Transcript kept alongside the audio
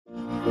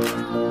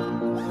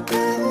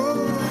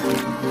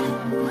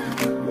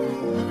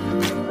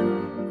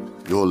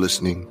You're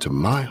listening to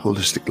My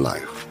Holistic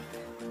Life,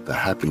 the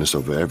Happiness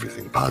Over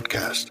Everything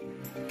podcast,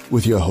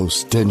 with your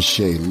hosts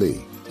Denshay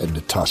Lee and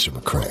Natasha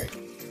McCray.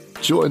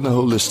 Join the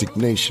Holistic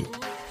Nation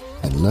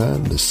and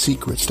learn the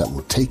secrets that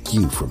will take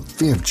you from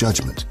fear of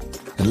judgment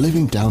and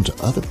living down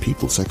to other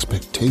people's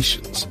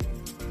expectations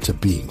to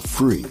being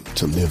free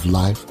to live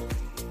life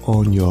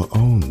on your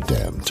own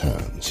damn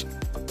terms.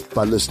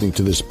 By listening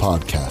to this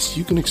podcast,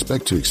 you can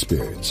expect to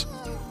experience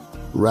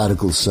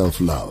radical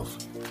self-love,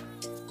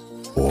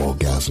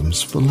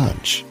 orgasms for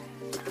lunch,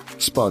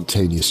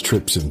 spontaneous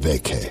trips in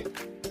vacay,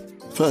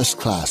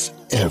 first-class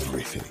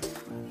everything,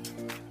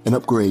 and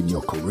upgrade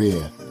your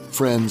career,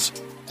 friends,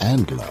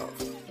 and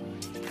love.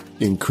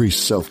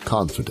 Increased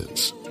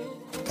self-confidence,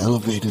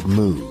 elevated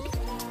mood,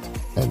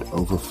 and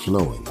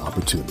overflowing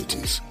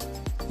opportunities.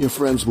 Your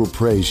friends will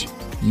praise you.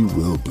 You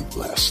will be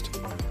blessed.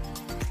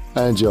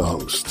 And your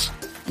hosts,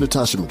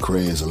 Natasha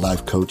McCray is a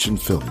life coach and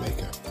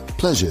filmmaker.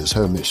 Pleasure is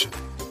her mission.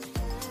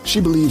 She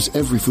believes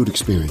every food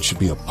experience should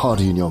be a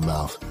party in your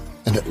mouth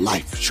and that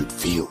life should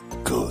feel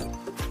good.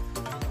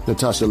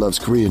 Natasha loves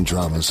Korean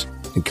dramas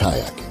and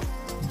kayaking.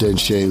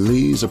 Denshay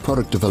Lee is a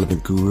product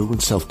development guru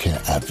and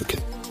self-care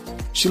advocate.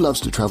 She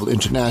loves to travel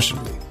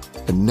internationally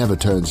and never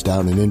turns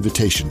down an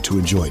invitation to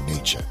enjoy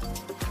nature.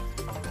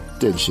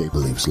 Denshay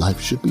believes life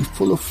should be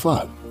full of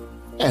fun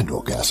and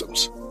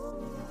orgasms.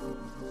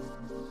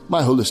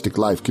 My Holistic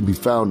Life can be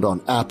found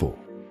on Apple,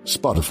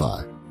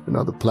 Spotify, and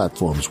other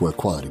platforms where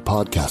quality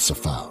podcasts are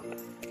found.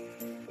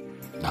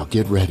 Now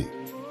get ready.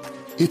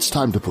 It's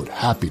time to put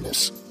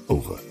happiness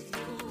over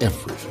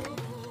everything.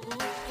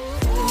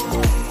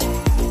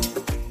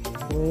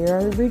 We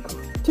are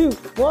 2,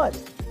 1.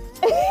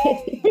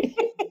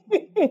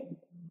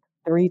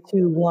 3,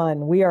 2,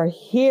 1. We are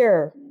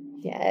here.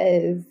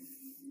 Yes.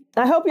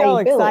 I hope y'all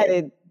are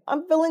excited.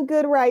 I'm feeling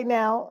good right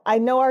now. I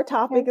know our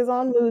topic is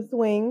on mood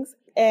swings,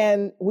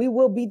 and we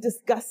will be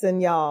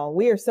discussing, y'all.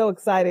 We are so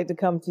excited to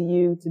come to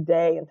you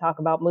today and talk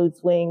about mood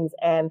swings,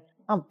 and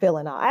I'm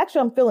feeling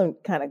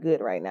kind of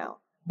good right now.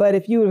 But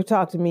if you would have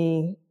talked to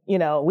me,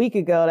 a week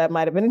ago, that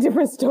might have been a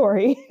different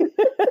story.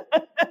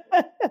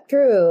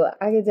 True.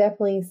 I could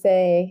definitely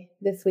say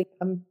this week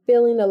I'm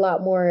feeling a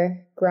lot more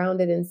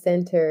grounded and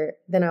centered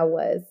than I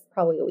was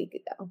probably a week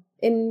ago.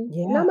 And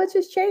not much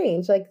has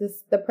changed. Like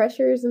the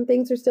pressures and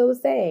things are still the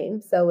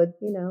same. So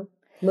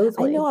mood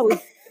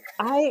swings.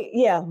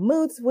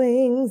 Mood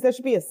swings. There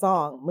should be a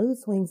song. Mood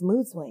swings,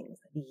 mood swings.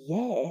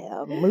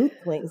 Yeah, mood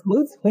swings,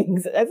 mood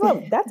swings.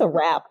 That's a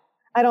rap.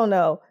 I don't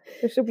know.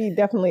 There should be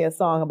definitely a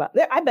song about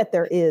that. I bet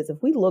there is.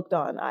 If we looked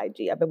on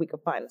IG, I bet we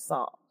could find a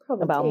song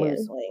about mood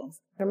swings.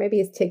 Or maybe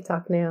it's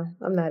TikTok now.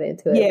 I'm not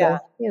into it. Yeah.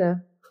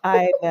 But,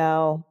 I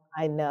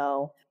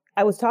know.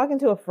 I was talking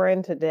to a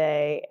friend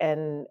today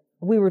and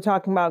we were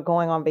talking about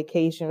going on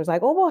vacation. It was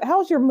like, oh, well,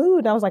 how's your mood?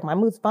 And I was like, my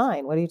mood's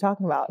fine. What are you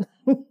talking about?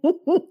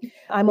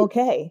 I'm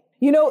okay.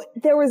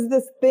 There was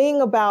this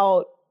thing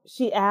about,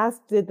 she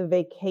asked, did the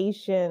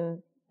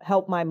vacation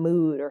help my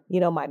mood or,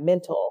 my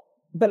mental?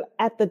 But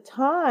at the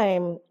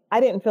time,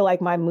 I didn't feel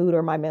like my mood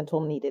or my mental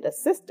needed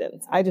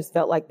assistance. I just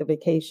felt like the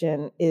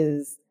vacation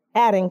is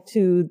adding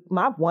to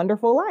my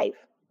wonderful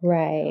life.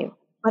 Right.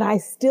 But I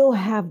still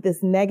have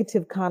this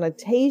negative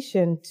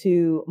connotation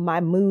to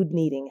my mood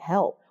needing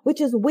help, which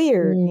is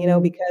weird,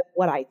 because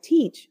what I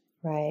teach.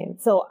 Right.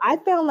 So I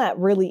found that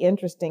really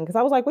interesting because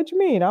I was like, what you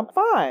mean? I'm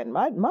fine.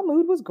 My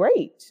mood was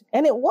great.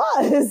 And it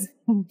was.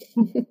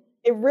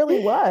 It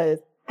really was.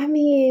 I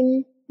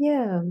mean,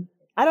 yeah.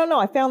 I don't know.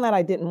 I found that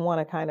I didn't want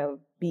to kind of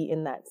be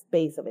in that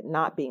space of it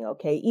not being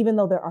okay, even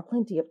though there are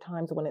plenty of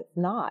times when it's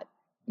not.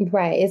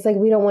 Right. It's like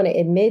we don't want to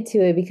admit to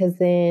it because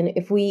then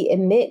if we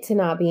admit to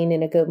not being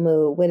in a good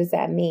mood, what does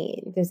that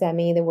mean? Does that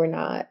mean that we're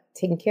not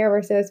taking care of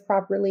ourselves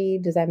properly?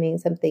 Does that mean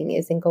something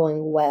isn't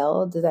going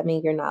well? Does that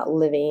mean you're not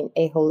living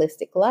a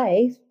holistic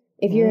life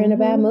if you're in a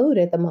bad mood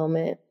at the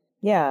moment?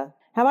 Yeah.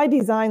 Have I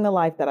designed the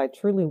life that I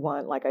truly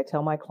want, like I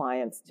tell my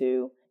clients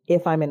to,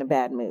 if I'm in a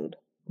bad mood?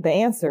 The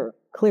answer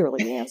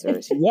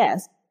is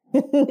yes.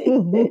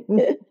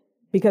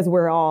 Because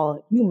we're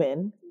all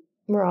human.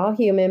 We're all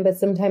human, but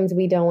sometimes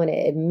we don't want to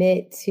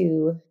admit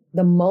to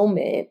the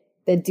moment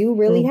that do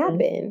really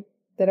happen,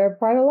 that are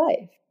part of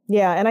life.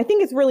 Yeah. And I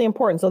think it's really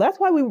important. So that's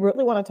why we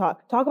really want to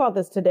talk about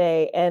this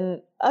today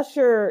and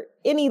usher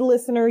any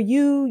listener,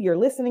 you're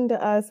listening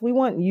to us. We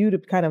want you to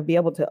kind of be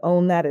able to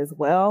own that as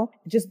well.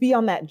 Just be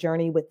on that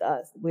journey with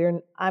us.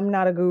 I'm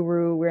not a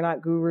guru. We're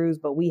not gurus,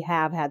 but we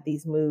have had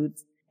these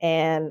moods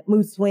and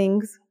mood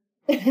swings.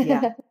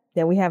 Yeah.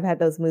 Yeah. We have had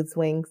those mood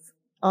swings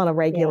on a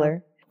regular.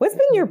 Yeah. What's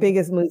been your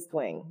biggest mood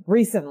swing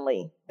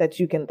recently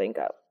that you can think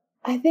of?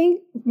 I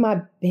think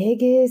my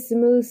biggest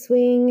mood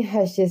swing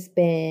has just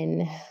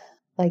been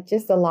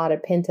just a lot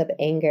of pent up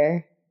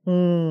anger.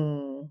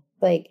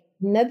 Like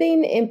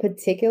nothing in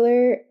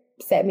particular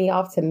set me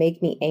off to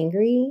make me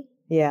angry.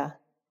 Yeah.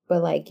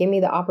 But give me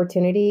the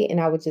opportunity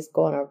and I would just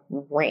go on a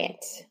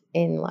rant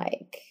and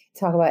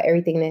talk about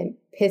everything that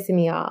pissing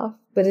me off.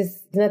 But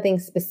it's nothing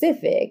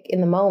specific in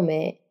the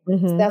moment.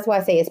 So that's why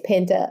I say it's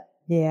pent up.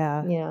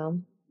 Yeah.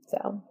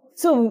 So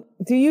So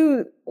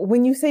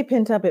when you say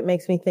pent up, it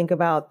makes me think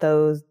about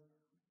those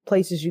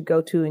places you go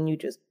to and you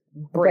just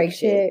break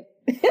shit.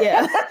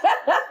 Yeah.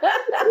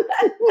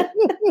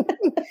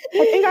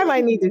 I think I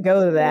might need to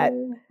go to that.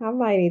 I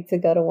might need to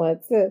go to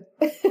one too.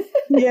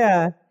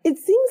 Yeah. It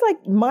seems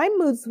like my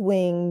mood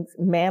swings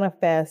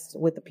manifest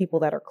with the people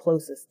that are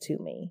closest to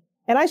me.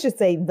 And I should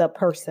say the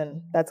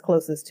person that's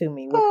closest to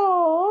me,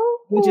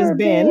 which is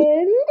Ben.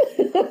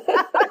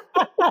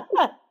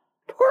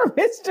 Poor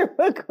Mr.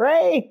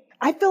 McRae.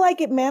 I feel like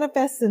it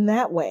manifests in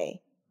that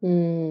way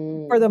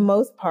for the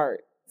most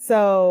part.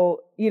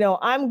 So,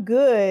 I'm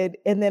good.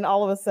 And then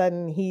all of a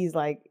sudden he's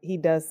like, he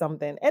does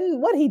something.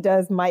 And what he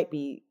does might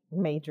be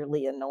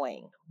majorly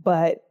annoying.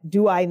 But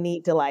do I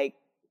need to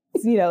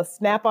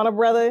snap on a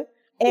brother?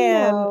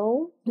 And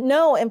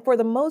no. And for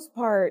the most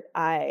part,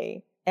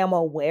 I am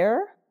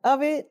aware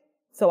of it.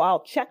 So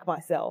I'll check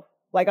myself.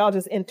 Like I'll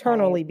just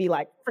internally be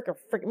like, frickin'.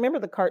 Remember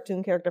the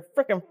cartoon character?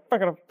 Frickin'.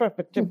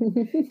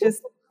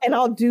 Just, and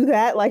I'll do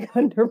that like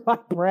under my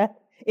breath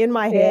in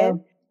my head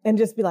and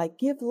just be like,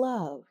 give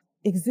love,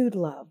 exude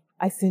love.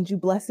 I send you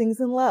blessings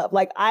and love.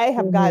 Like I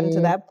have gotten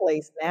to that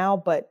place now,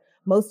 but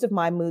most of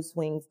my mood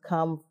swings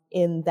come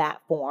in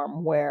that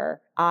form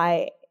where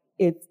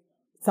it's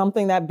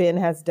something that Ben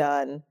has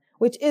done,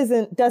 which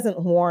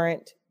doesn't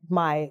warrant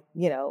my,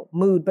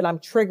 mood, but I'm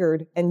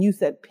triggered. And you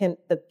said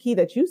the key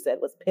that you said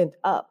was pent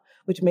up,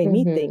 which made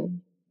me think,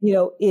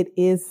 it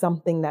is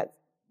something that's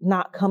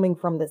not coming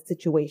from the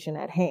situation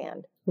at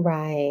hand.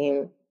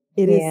 Right.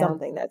 It is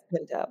something that's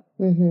pent up.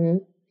 Mm-hmm.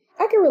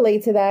 I can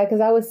relate to that because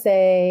I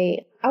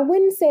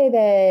wouldn't say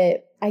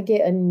that I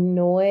get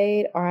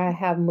annoyed or I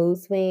have mood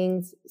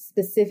swings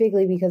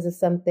specifically because of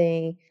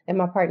something that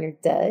my partner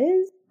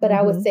does. But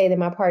I would say that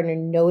my partner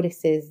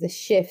notices the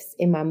shifts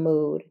in my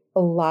mood a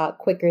lot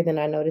quicker than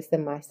I notice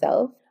them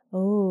myself.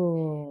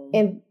 Oh.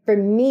 And for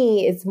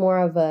me, it's more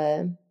of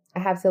I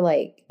have to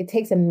it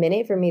takes a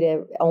minute for me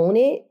to own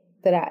it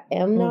that I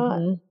am not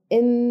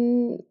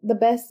in the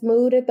best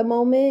mood at the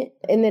moment.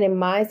 And then in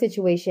my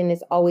situation,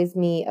 it's always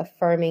me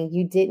affirming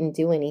you didn't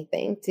do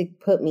anything to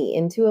put me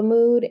into a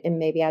mood. And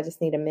maybe I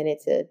just need a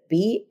minute to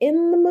be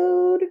in the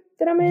mood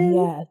that I'm in.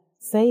 Yeah.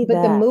 Say but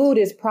that. The mood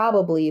is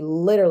probably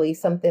literally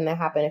something that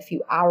happened a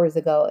few hours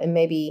ago. And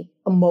maybe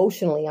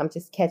emotionally, I'm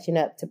just catching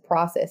up to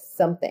process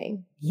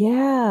something.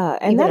 Yeah.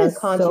 And that is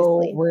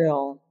so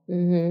real.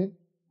 Mm-hmm.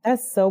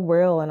 That's so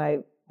real. And I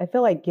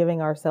feel like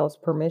giving ourselves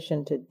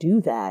permission to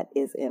do that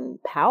is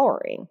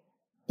empowering.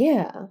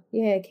 Yeah.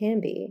 Yeah, it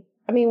can be.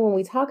 I mean, when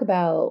we talk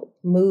about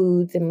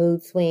moods and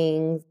mood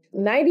swings,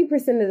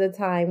 90% of the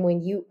time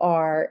when you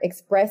are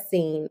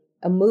expressing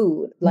a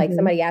mood, like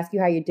somebody asks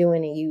you how you're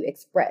doing and you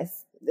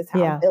express, this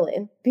how I'm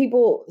feeling.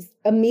 People's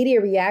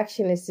immediate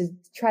reaction is to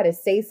try to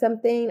say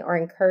something or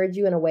encourage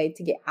you in a way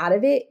to get out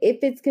of it. If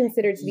it's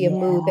considered to be a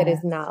mood that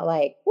is not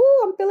like, woo,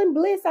 I'm feeling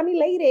bliss, I'm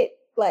elated.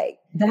 Like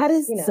that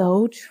is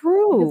so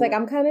true. It's like,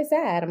 I'm kind of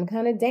sad. I'm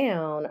kind of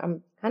down.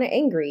 I'm kind of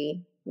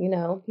angry.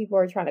 People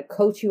are trying to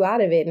coach you out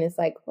of it. And it's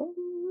like,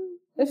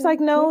 it's like,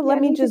 no,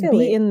 let me just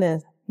be in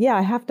this. Yeah.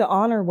 I have to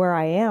honor where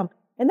I am.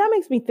 And that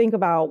makes me think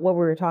about what we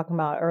were talking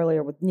about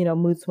earlier with,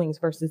 mood swings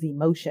versus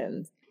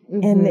emotions.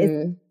 And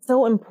it's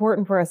so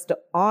important for us to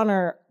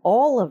honor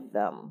all of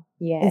them.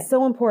 Yeah. It's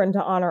so important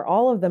to honor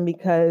all of them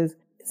because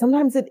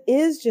sometimes it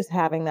is just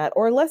having that.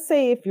 Or let's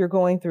say if you're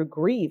going through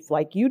grief,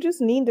 like you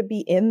just need to be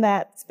in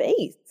that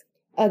space.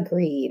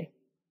 Agreed.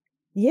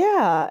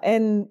 Yeah.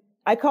 And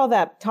I call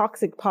that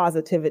toxic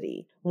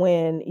positivity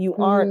when you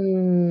aren't,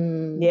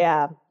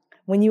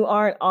 when you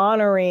aren't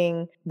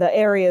honoring the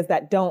areas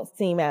that don't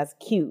seem as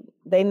cute.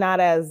 They're not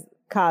as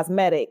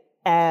cosmetic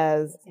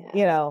as,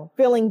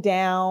 feeling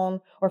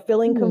down or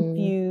feeling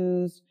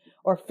confused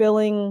or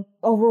feeling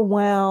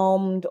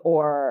overwhelmed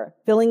or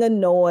feeling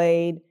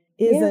annoyed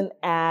isn't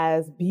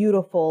as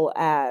beautiful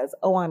as,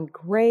 oh, I'm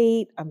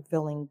great. I'm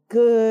feeling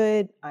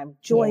good. I'm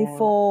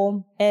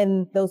joyful.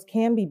 And those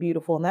can be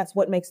beautiful. And that's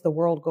what makes the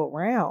world go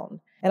round.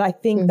 And I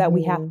think that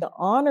we have to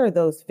honor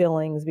those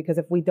feelings because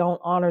if we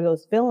don't honor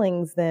those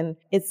feelings, then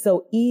it's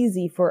so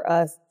easy for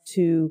us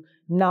to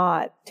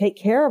not take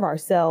care of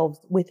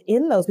ourselves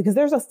within those because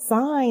there's a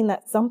sign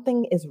that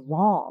something is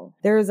wrong.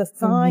 There is a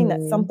sign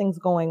that something's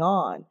going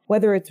on,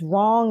 whether it's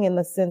wrong in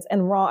the sense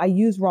and wrong. I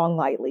use wrong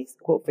lightly,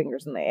 quote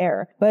fingers in the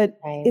air, but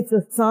it's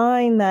a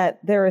sign that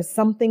there is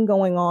something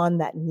going on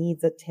that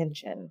needs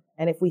attention.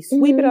 And if we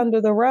sweep it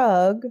under the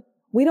rug,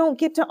 we don't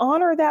get to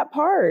honor that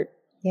part.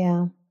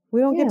 Yeah.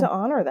 We don't get to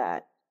honor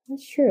that.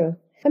 That's true.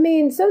 I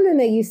mean, something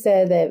that you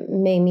said that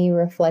made me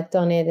reflect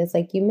on it is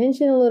like you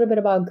mentioned a little bit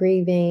about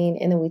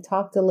grieving, and then we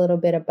talked a little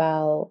bit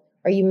about,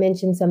 or you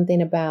mentioned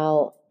something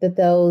about that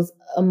those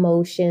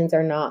emotions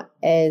are not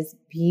as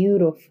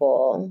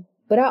beautiful.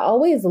 But I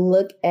always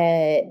look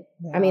at,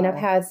 I mean, I've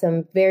had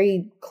some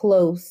very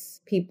close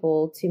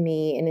people to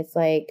me, and it's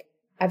like,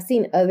 I've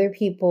seen other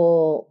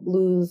people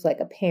lose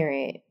like a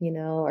parent,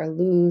 or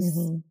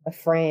lose a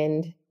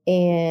friend.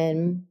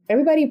 And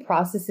everybody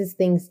processes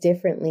things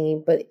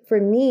differently. But for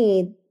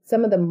me,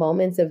 some of the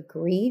moments of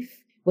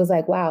grief was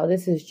like, wow,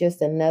 this is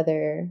just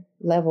another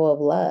level of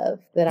love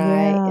that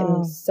I am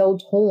Yeah. so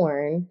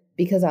torn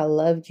because I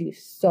loved you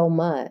so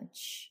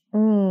much.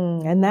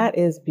 And that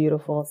is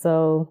beautiful.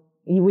 So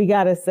we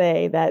got to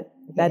say that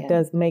that Yeah.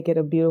 does make it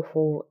a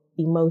beautiful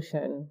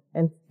emotion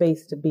and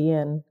space to be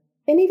in.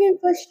 And even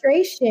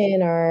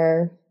frustration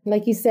or,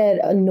 like you said,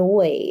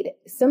 annoyed.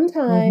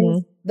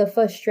 Sometimes the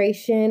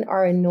frustration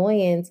or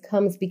annoyance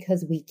comes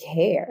because we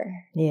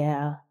care.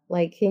 Yeah.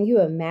 Like, can you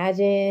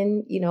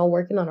imagine,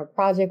 working on a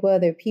project with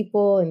other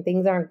people and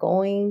things aren't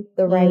going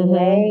the right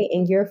way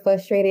and you're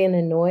frustrated and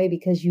annoyed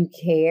because you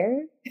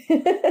care?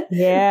 Rather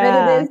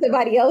Yeah. than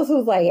somebody else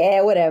who's like,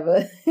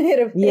 whatever.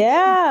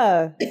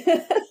 Yeah.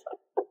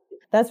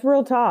 That's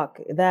real talk,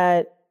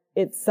 that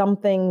it's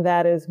something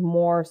that is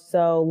more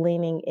so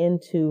leaning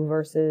into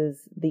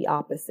versus the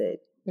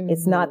opposite.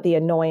 It's not the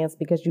annoyance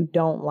because you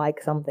don't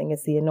like something.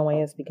 It's the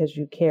annoyance because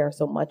you care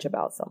so much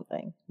about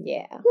something.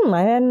 Yeah.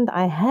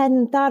 I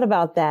hadn't thought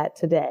about that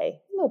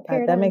today.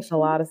 That makes a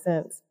lot of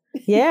sense.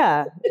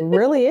 Yeah, it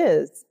really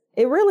is.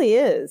 It really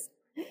is.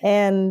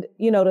 And,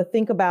 to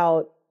think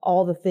about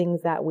all the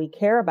things that we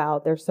care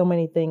about, there's so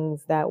many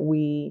things that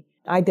we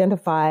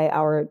identify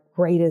our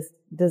greatest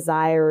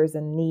desires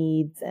and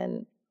needs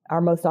and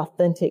our most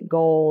authentic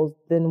goals,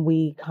 then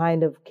we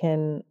kind of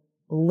can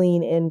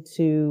lean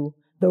into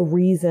the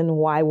reason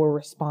why we're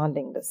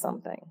responding to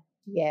something.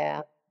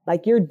 Yeah.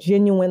 Like your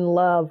genuine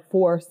love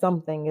for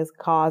something is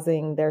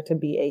causing there to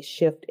be a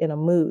shift in a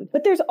mood.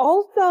 But there's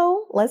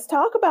also, let's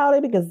talk about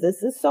it because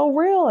this is so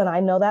real. And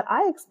I know that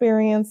I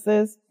experience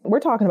this.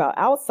 We're talking about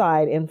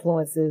outside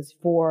influences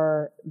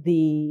for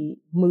the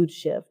mood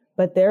shift,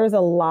 but there's a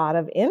lot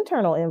of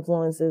internal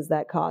influences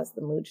that cause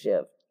the mood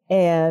shift.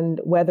 And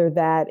whether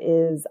that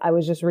is, I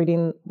was just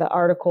reading the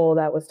article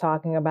that was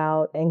talking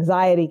about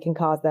anxiety can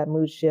cause that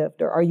mood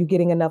shift, or are you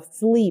getting enough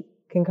sleep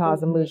can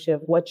cause a mood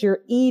shift. What you're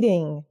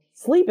eating.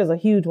 Sleep is a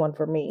huge one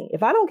for me.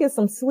 If I don't get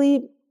some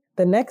sleep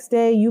the next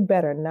day, you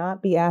better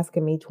not be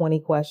asking me 20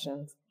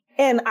 questions.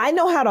 And I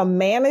know how to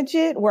manage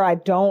it where I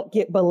don't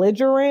get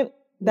belligerent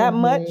that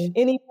much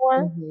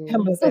anymore. I'm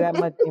going to say that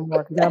much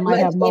anymore because I might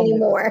have moments.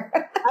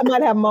 I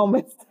might have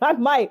moments. I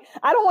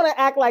don't want to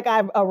act like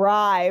I've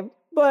arrived,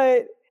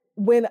 but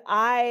when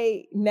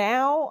I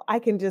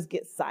can just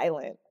get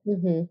silent.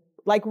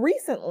 Like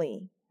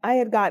recently, I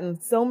had gotten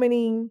so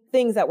many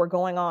things that were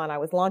going on. I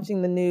was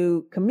launching the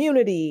new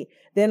community.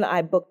 Then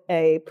I booked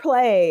a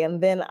play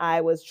and then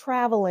I was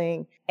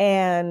traveling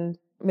and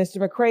Mr.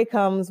 McCrae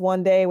comes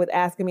one day with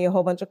asking me a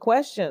whole bunch of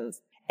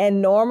questions.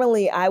 And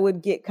normally I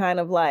would get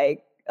kind of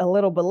like a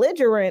little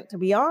belligerent, to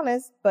be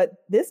honest. But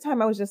this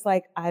time I was just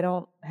like, I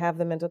don't have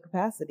the mental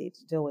capacity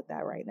to deal with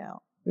that right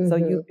now. So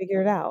you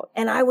figure it out.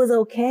 And I was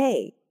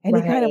okay. And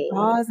he kind of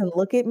paused and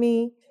looked at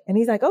me and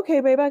he's like,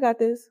 okay, babe, I got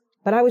this.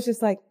 But I was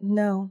just like,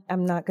 no,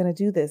 I'm not going to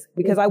do this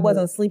because I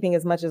wasn't sleeping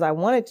as much as I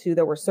wanted to.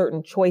 There were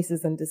certain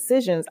choices and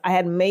decisions. I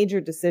had major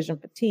decision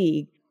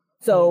fatigue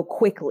so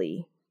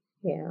quickly.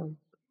 Yeah.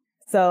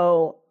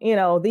 So,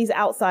 these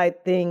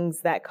outside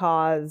things that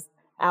cause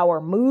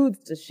our moods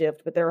to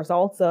shift, but there's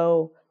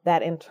also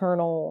that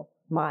internal,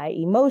 my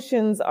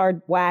emotions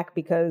are whack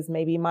because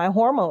maybe my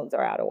hormones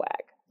are out of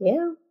whack.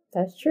 Yeah,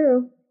 that's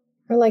true.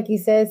 Or like you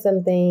said,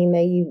 something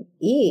that you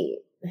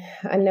eat.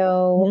 I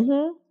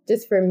know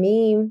just for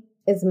me,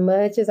 as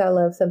much as I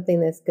love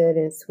something that's good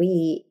and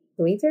sweet,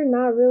 sweets are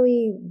not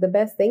really the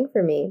best thing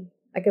for me.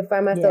 I could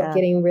find myself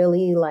getting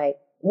really like,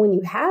 when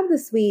you have the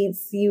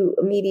sweets, you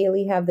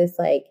immediately have this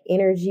like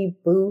energy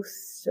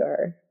boost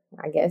or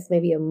I guess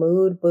maybe a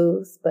mood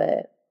boost,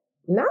 but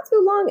not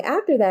too long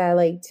after that,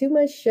 like too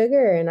much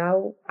sugar and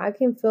I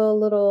can feel a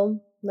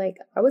little like,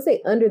 I would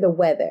say under the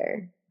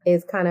weather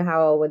is kind of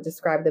how I would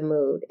describe the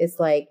mood. It's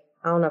like,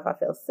 I don't know if I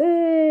feel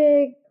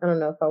sick. I don't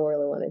know if I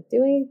really want to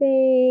do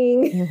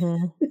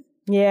anything.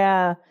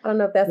 Yeah. I don't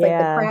know if that's like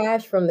the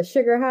crash from the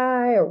sugar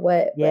high or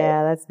what.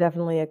 Yeah, that's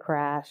definitely a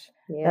crash.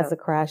 Yeah. That's a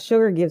crash.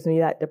 Sugar gives me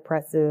that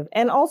depressive,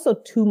 and also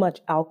too much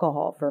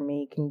alcohol for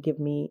me can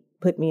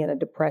put me in a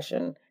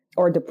depression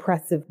or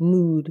depressive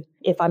mood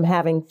if I'm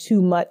having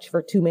too much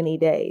for too many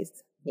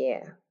days.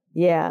 Yeah.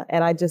 Yeah.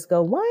 And I just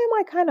go, why am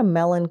I kind of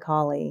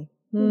melancholy?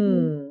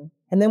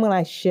 And then when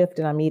I shift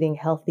and I'm eating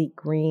healthy,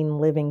 green,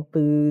 living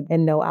food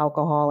and no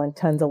alcohol and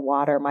tons of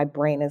water, my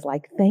brain is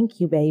like, thank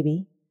you,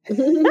 baby.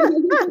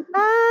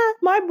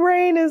 My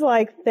brain is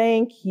like,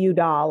 thank you,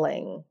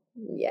 darling.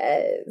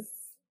 Yes.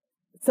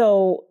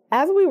 So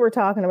as we were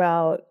talking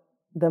about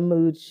the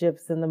mood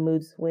shifts and the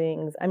mood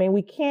swings, I mean,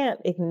 we can't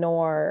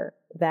ignore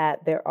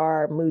that there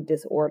are mood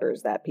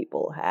disorders that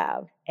people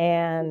have.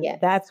 And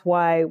that's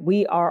why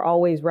we are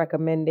always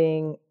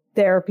recommending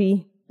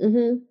therapy.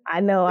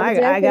 I know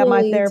I got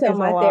my therapist. Tell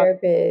my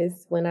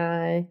therapist when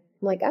I'm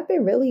like, I've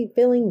been really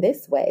feeling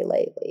this way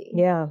lately.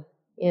 Yeah.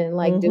 And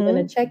like doing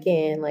a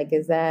check-in, like,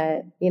 is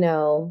that,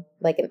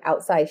 like an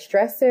outside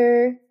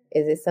stressor?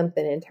 Is it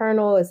something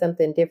internal? Is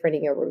something different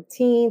in your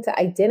routine to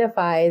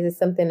identify? Is it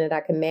something that I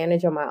can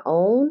manage on my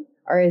own?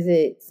 Or is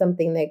it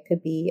something that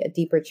could be a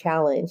deeper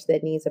challenge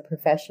that needs a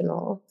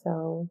professional?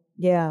 So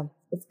yeah.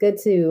 it's good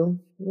to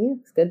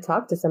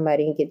talk to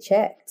somebody and get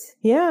checked.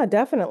 Yeah,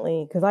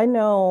 definitely. Because I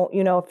know,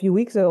 a few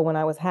weeks ago when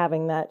I was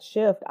having that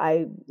shift,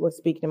 I was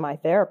speaking to my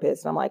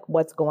therapist and I'm like,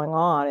 what's going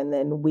on? And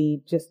then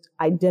we just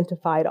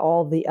identified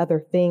all the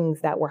other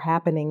things that were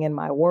happening in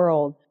my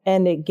world.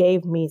 And it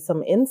gave me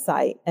some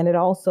insight. And it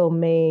also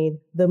made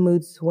the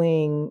mood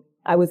swing.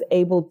 I was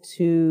able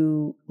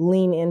to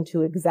lean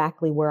into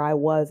exactly where I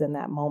was in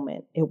that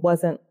moment. It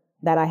wasn't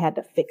that I had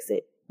to fix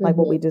it. Like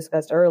what we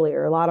discussed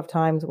earlier. A lot of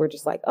times we're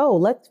just like, oh,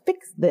 let's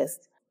fix this.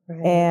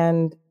 Right.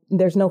 And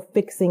there's no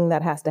fixing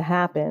that has to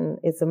happen.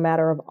 It's a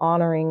matter of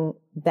honoring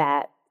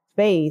that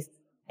space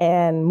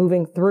and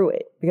moving through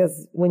it.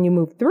 Because when you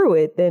move through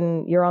it,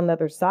 then you're on the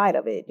other side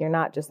of it. You're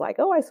not just like,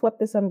 oh, I swept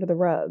this under the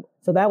rug.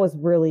 So that was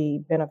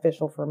really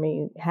beneficial for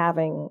me,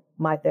 having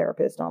my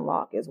therapist on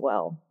lock as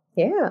well.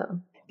 Yeah.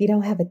 If you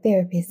don't have a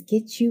therapist,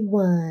 get you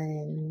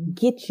one.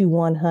 Get you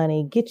one,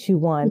 honey. Get you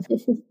one.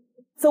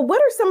 So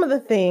what are some of the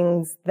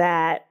things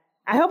that,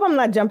 I hope I'm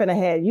not jumping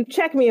ahead. You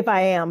check me if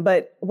I am,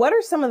 but what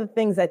are some of the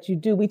things that you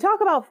do? We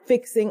talk about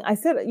fixing. I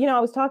said, I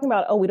was talking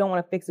about, oh, we don't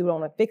want to fix it. We don't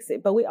want to fix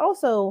it. But we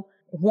also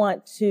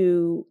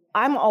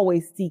I'm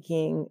always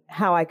seeking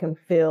how I can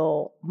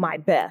feel my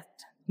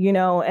best,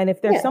 and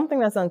if there's something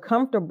that's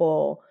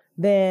uncomfortable,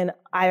 then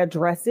I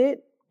address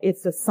it.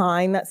 It's a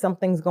sign that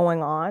something's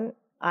going on.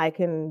 I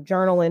can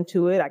journal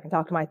into it. I can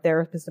talk to my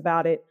therapist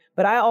about it.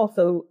 But I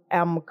also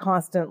am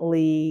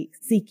constantly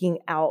seeking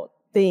out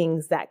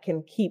things that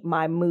can keep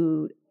my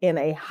mood in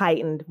a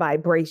heightened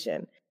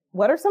vibration.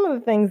 What are some of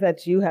the things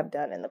that you have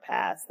done in the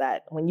past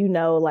that when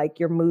like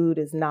your mood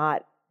is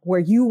not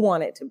where you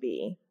want it to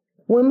be?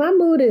 When my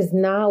mood is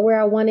not where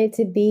I want it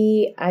to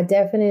be, I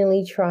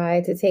definitely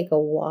try to take a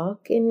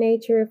walk in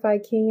nature if I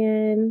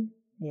can.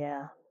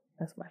 Yeah,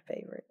 that's my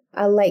favorite.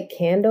 I light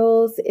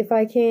candles if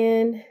I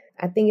can.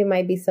 I think it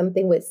might be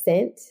something with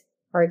scent,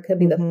 or it could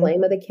be the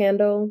flame of the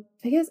candle.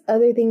 I guess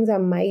other things I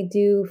might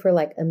do for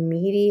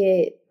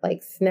immediate,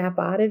 snap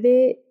out of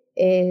it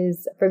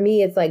is, for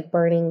me, it's like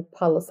burning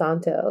Palo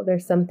Santo.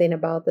 There's something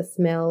about the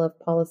smell of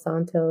Palo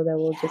Santo that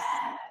will just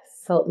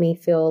help me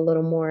feel a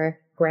little more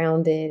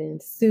grounded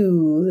and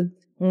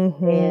soothed.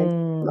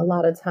 And a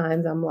lot of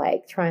times I'm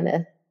trying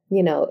to,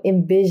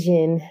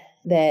 envision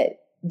that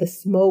the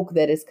smoke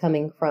that is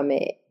coming from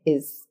it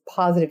is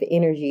positive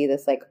energy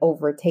that's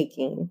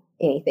overtaking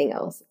anything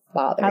else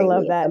bothering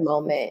me at the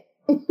moment.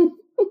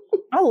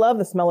 I love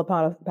the smell of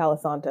Palo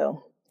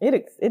Santo.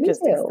 It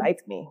just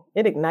excites me.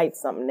 It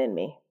ignites something in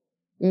me.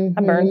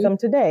 I burned some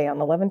today on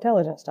the Love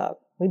Intelligence Talk.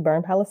 We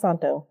burned Palo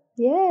Santo.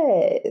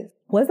 Yes.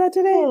 Was that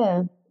today?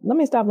 Yeah. Let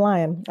me stop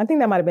lying. I think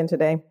that might have been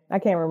today. I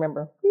can't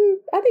remember.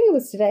 I think it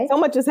was today. So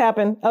much has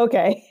happened.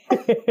 Okay.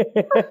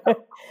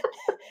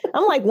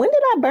 I'm like, when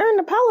did I burn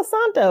the Palo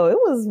Santo? It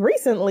was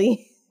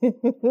recently.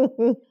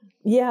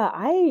 Yeah,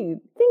 I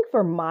think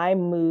for my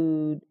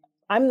mood,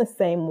 I'm the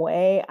same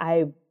way.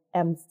 I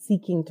am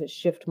seeking to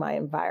shift my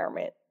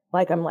environment.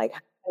 I'm like, how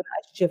can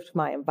I shift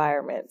my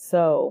environment?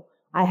 So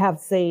I have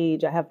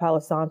sage, I have Palo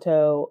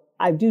Santo.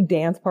 I do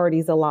dance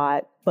parties a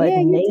lot. But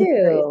yeah,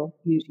 you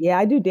do. Yeah,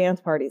 I do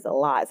dance parties a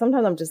lot.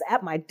 Sometimes I'm just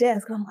at my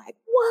desk and I'm like,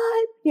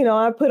 what?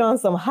 I put on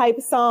some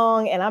hype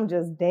song and I'm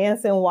just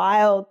dancing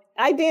wild.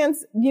 I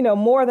dance,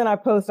 more than I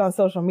post on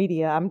social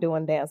media. I'm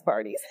doing dance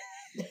parties.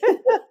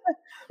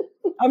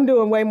 I'm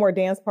doing way more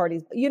dance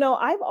parties.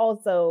 I've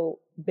also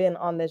been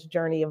on this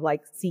journey of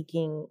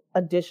seeking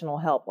additional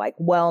help, like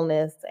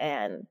wellness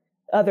and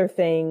other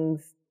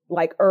things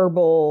like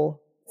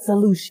herbal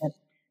solutions.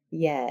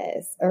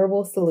 Yes,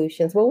 herbal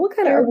solutions. Well, what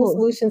kind of herbal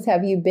solutions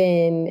have you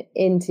been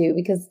into?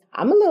 Because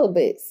I'm a little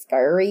bit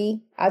scurry.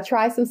 I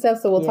try some stuff,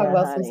 so we'll talk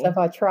about some stuff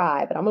I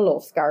try, but I'm a little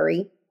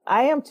scurry.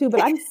 I am too,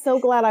 but I'm so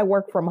glad I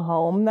work from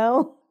home,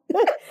 though.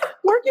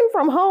 Working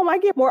from home, I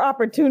get more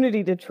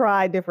opportunity to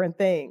try different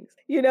things,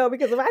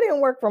 because if I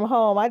didn't work from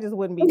home, I just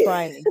wouldn't be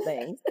trying these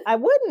things. I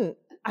wouldn't.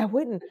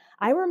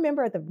 I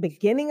remember at the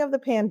beginning of the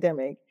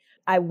pandemic,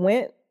 I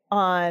went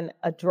on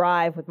a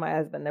drive with my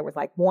husband. There was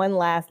one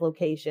last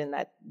location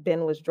that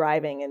Ben was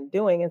driving and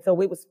doing. And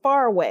so it was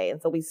far away. And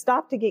so we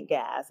stopped to get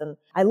gas and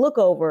I look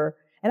over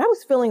and I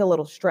was feeling a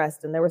little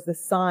stressed. And there was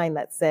this sign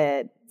that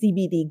said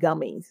CBD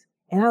gummies.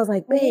 And I was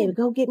like, babe,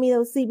 go get me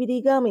those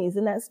CBD gummies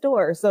in that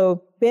store.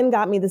 So Ben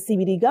got me the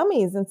CBD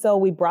gummies. And so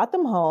we brought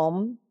them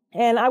home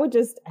and I would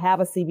just have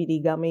a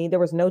CBD gummy. There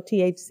was no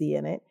THC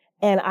in it.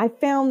 And I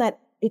found that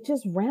it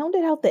just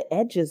rounded out the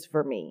edges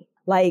for me.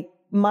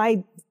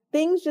 My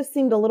things just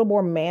seemed a little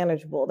more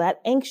manageable. That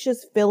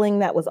anxious feeling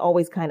that was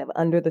always kind of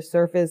under the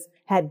surface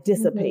had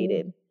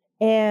dissipated.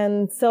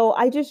 And so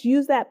I just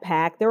used that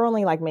pack. There were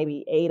only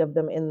maybe 8 of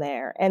them in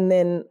there. And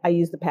then I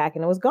used the pack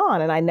and it was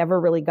gone. And I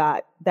never really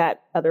got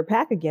that other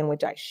pack again,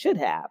 which I should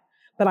have,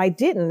 but I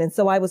didn't. And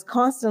so I was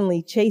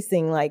constantly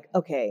chasing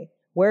okay,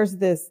 where's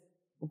this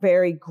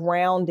very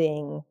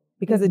grounding,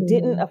 because it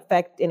didn't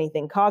affect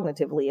anything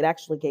cognitively. It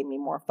actually gave me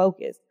more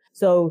focus.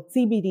 So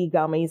CBD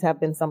gummies have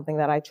been something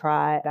that I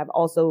tried. I've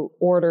also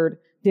ordered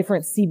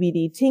different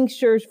CBD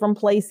tinctures from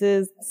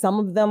places. Some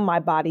of them my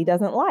body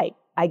doesn't like.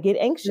 I get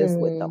anxious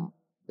with them.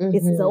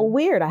 It's so Mm-hmm.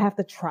 weird. I have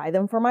to try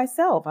them for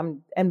myself.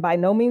 And by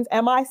no means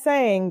am I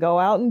saying go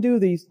out and do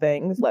these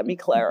things. Let me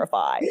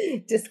clarify.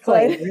 But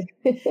Disclaimer.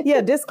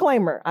 yeah,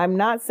 disclaimer. I'm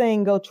not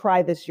saying go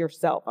try this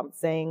yourself. I'm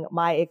saying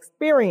my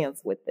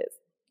experience with this.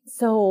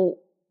 So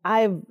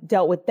I've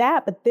dealt with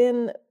that. But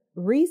then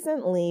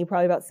recently,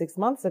 probably about 6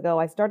 months ago,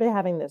 I started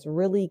having this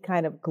really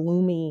kind of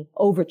gloomy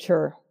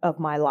overture of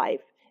my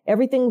life.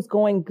 Everything's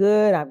going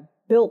good. I've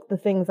built the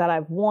things that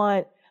I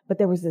want, but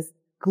there was this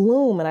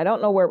gloom and I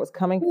don't know where it was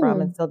coming from.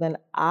 And so then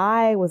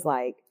I was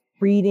like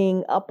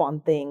reading up on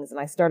things and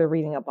I started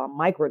reading up on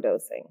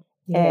microdosing.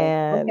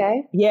 Yeah. And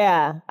Okay.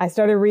 yeah, I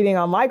started reading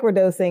on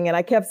microdosing and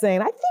I kept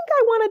saying, I think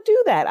I want to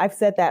do that. I've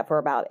said that for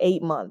about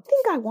 8 months. I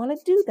think I want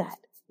to do that.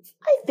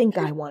 I think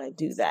I want to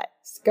do that.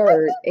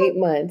 Skirt, 8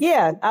 months.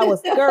 Yeah, I was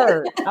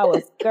scared. I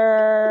was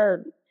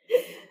scared.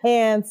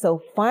 And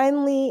so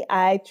finally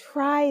I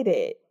tried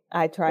it.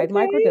 I tried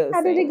microdosing.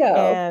 How did it go?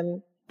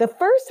 And the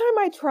first time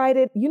I tried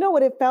it, you know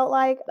what it felt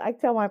like? I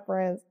tell my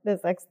friends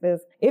this.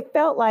 It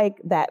felt like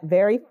that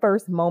very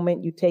first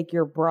moment you take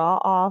your bra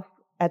off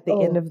at the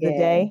end of the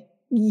day.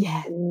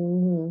 Yes.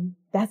 Mm-hmm.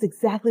 That's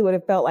exactly what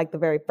it felt like the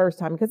very first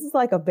time because it's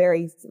like a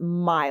very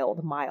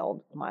mild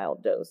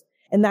dose.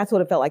 And that's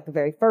what it felt like the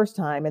very first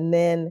time. And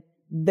then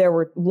there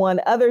were one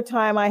other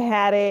time I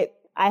had it.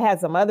 I had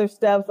some other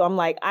stuff. So I'm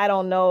like, I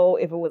don't know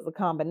if it was a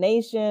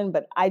combination,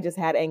 but I just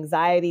had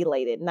anxiety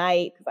late at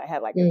night because I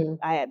had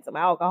I had some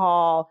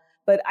alcohol,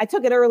 but I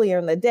took it earlier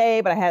in the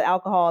day, but I had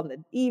alcohol in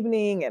the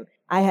evening and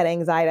I had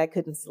anxiety. I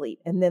couldn't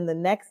sleep. And then the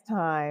next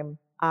time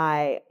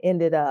I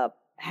ended up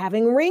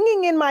having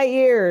ringing in my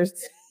ears.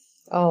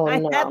 Oh, I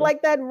had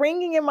like that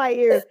ringing in my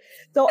ears.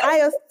 So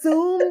I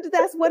assumed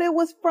that's what it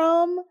was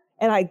from.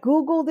 And I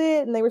Googled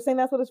it and they were saying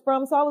that's what it's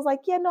from. So I was like,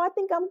 yeah, no, I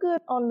think I'm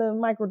good on the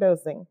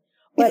microdosing.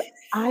 But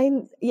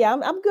I'm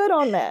good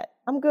on that.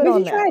 I'm good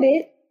on that. You tried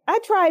it. I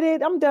tried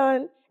it. I'm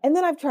done. And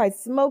then I've tried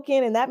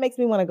smoking and that makes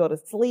me want to go to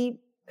sleep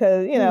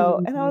because, you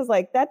know, and I was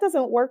like, that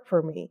doesn't work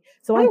for me.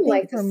 So I think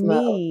like for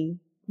me,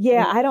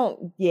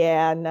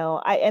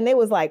 no. And it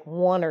was like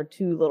 1 or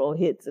 2 little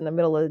hits in the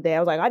middle of the day. I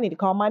was like, I need to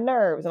calm my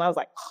nerves. And I was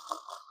like,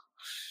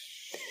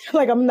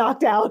 like I'm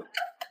knocked out.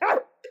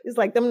 It's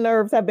like them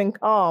nerves have been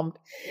calmed.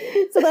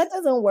 So that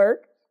doesn't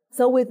work.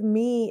 So with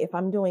me, if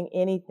I'm doing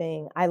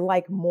anything, I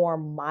like more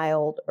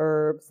mild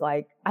herbs.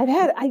 Like I've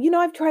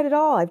tried it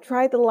all. I've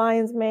tried the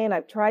lion's mane.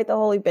 I've tried the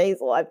holy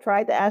basil. I've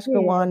tried the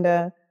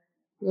ashwagandha.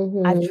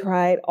 Mm-hmm. I've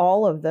tried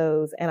all of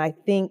those. And I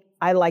think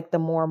I like the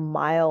more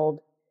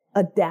mild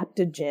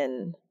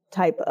adaptogen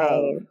type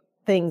of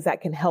things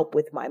that can help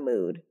with my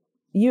mood.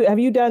 Have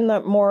you done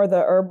more of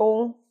the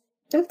herbal?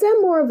 I've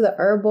done more of the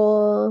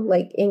herbal,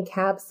 like in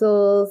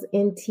capsules,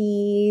 in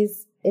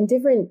teas, in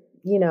different,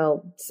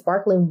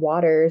 sparkling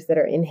waters that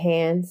are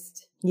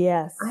enhanced.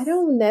 Yes. I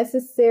don't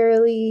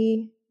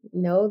necessarily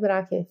know that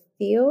I can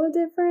feel a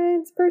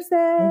difference per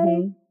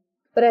se,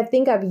 but I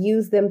think I've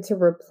used them to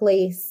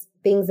replace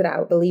things that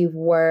I believe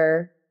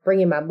were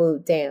bringing my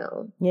mood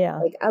down. Yeah.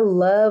 Like I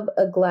love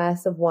a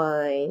glass of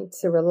wine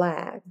to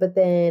relax, but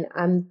then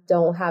I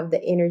don't have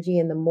the energy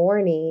in the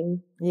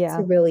morning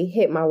to really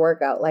hit my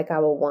workout like I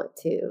would want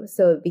to.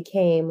 So it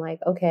became like,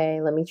 okay,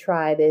 let me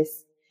try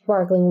this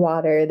sparkling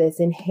water that's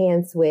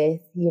enhanced with,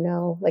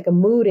 like a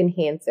mood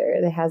enhancer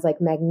that has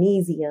like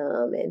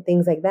magnesium and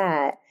things like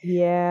that.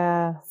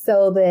 Yeah.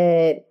 So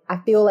that I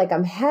feel like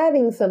I'm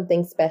having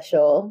something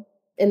special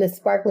and the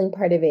sparkling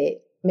part of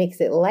it makes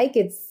it like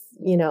it's,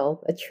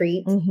 a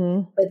treat,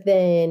 but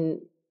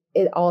then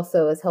it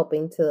also is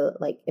helping to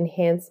like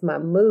enhance my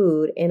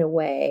mood in a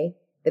way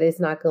that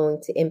it's not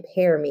going to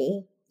impair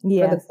me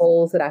for the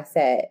goals that I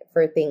set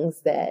for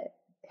things that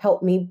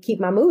help me keep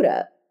my mood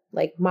up.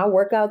 Like my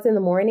workouts in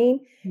the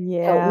morning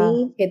help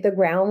me hit the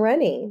ground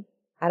running.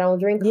 I don't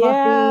drink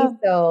coffee.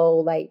 So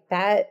like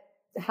that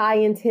high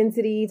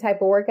intensity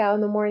type of workout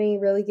in the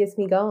morning really gets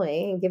me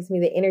going and gives me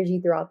the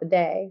energy throughout the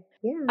day.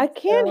 Yeah. I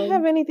can't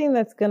have anything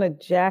that's going to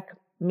jack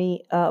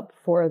me up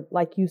for,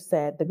 like you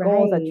said, the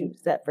goals that you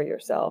set for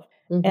yourself.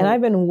 And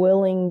I've been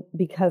willing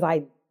because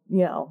I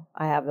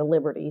have the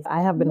liberties.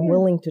 I have been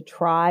willing to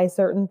try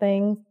certain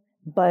things,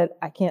 but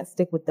I can't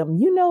stick with them.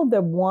 So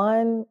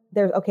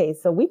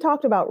we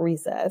talked about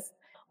Recess,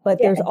 but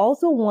there's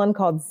also one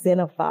called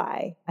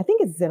Zenify. I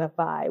think it's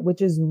Zenify,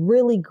 which is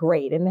really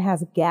great. And it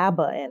has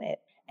GABA in it.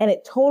 And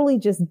it totally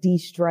just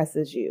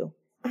de-stresses you.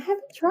 I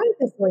haven't tried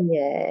this one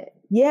yet.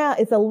 Yeah,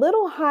 it's a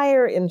little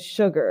higher in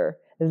sugar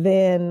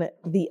than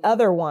the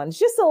other ones,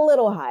 just a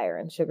little higher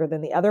in sugar than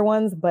the other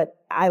ones, but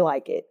I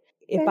like it.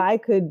 Okay. If I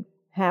could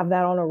have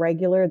that on a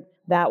regular,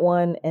 that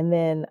one, and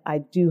then I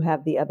do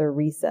have the other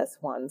Recess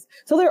ones.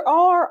 So there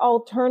are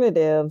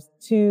alternatives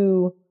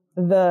to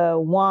the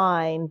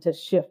wine to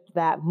shift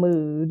that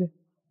mood.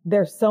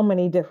 There's so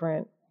many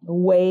different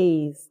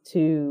ways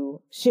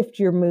to shift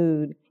your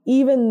mood,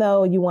 even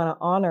though you want to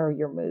honor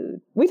your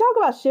mood. We talk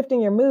about shifting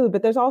your mood,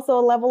 but there's also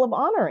a level of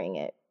honoring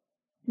it.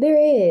 There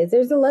is.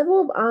 There's a level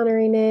of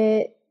honoring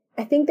it.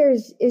 I think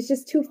it's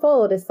just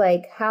twofold. It's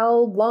like,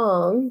 how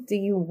long do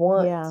you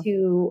want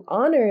to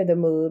honor the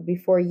mood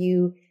before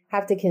you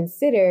have to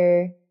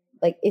consider,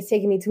 like, it's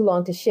taking me too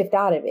long to shift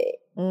out of it.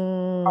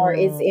 Or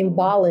it's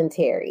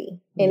involuntary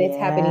and it's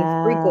happening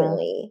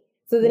frequently.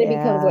 So then it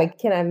becomes like,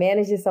 can I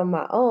manage this on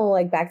my own?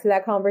 Like, back to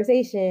that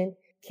conversation.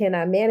 Can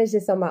I manage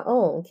this on my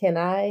own? Can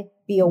I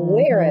be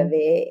aware of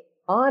it,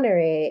 honor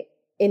it,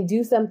 and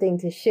do something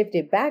to shift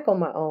it back on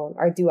my own?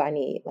 Or do I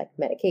need like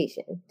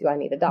medication? Do I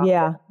need a doctor?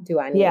 Yeah. Do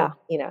I need,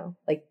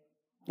 like.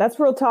 That's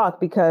real talk,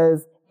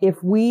 because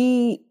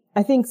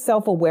I think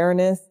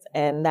self-awareness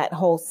and that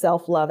whole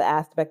self-love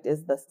aspect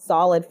is the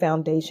solid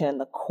foundation,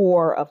 the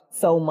core of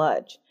so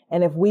much.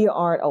 And if we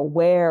aren't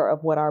aware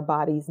of what our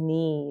bodies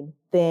need,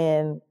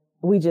 then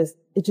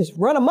it just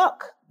run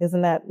amok.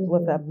 Isn't that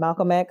what the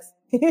Malcolm X?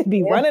 It'd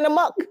be running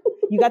amok.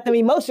 You got them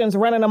emotions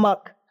running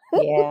amok.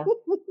 Yeah.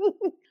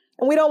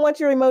 And we don't want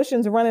your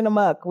emotions running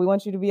amok. We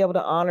want you to be able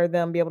to honor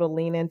them, be able to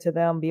lean into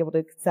them, be able to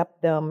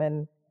accept them,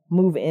 and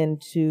move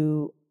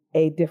into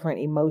a different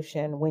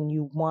emotion when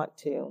you want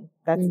to.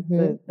 That's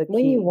the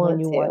key. When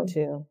you want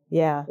to.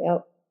 Yeah.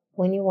 Yep.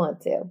 When you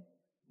want to.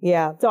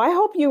 Yeah. So I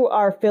hope you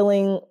are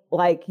feeling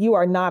like you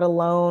are not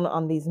alone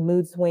on these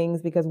mood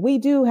swings, because we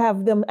do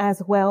have them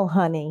as well,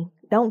 honey.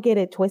 Don't get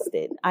it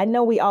twisted. I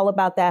know we all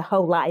about that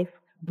whole life,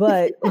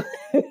 but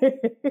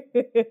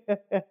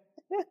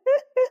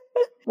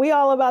we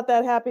all about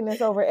that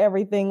happiness over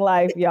everything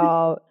life,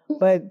 y'all.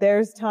 But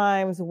there's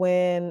times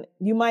when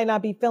you might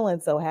not be feeling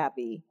so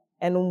happy.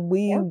 And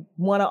we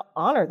want to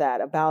honor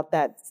that about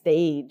that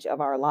stage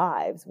of our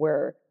lives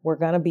where we're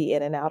going to be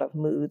in and out of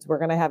moods. We're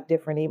going to have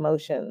different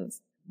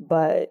emotions,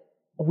 but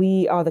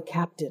we are the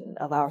captain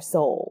of our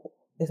soul.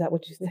 Is that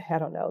what you said? I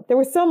don't know. There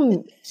was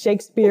some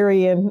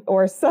Shakespearean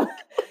or some,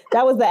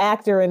 that was the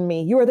actor in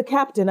me. You are the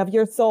captain of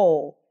your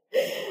soul.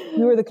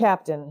 You are the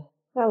captain.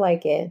 I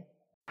like it.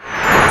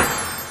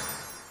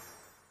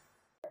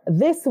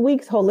 This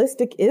week's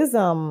holistic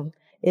ism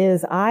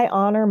is I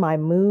honor my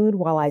mood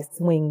while I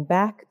swing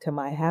back to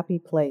my happy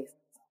place.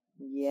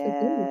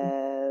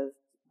 Yes.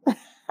 I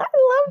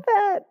love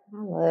that.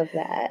 I love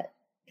that.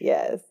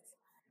 Yes.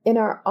 And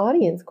our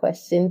audience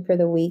question for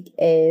the week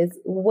is,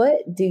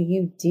 what do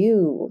you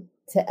do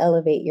to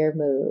elevate your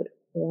mood?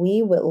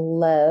 We would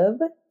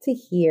love to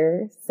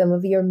hear some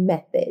of your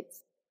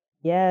methods.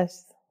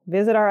 Yes.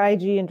 Visit our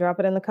IG and drop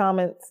it in the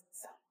comments.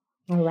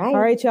 All right. All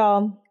right,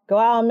 y'all. Go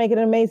out and make it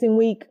an amazing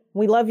week.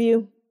 We love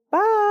you.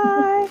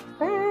 Bye.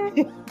 Bye.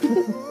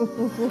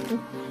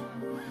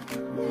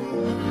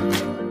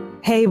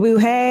 Hey, boo,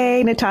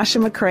 hey, Natasha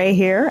McCrae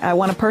here. I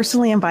want to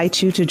personally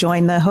invite you to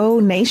join the Ho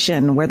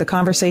Nation, where the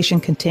conversation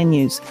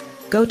continues.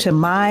 Go to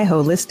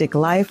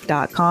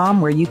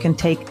myholisticlife.com, where you can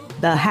take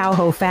the How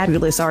Ho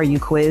Fabulous Are You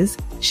quiz,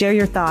 share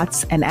your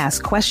thoughts and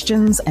ask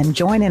questions, and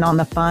join in on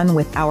the fun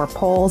with our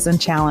polls and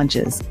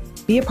challenges.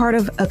 Be a part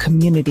of a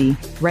community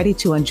ready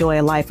to enjoy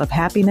a life of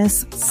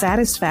happiness,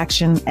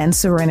 satisfaction, and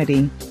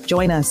serenity.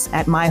 Join us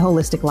at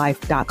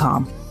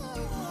myholisticlife.com.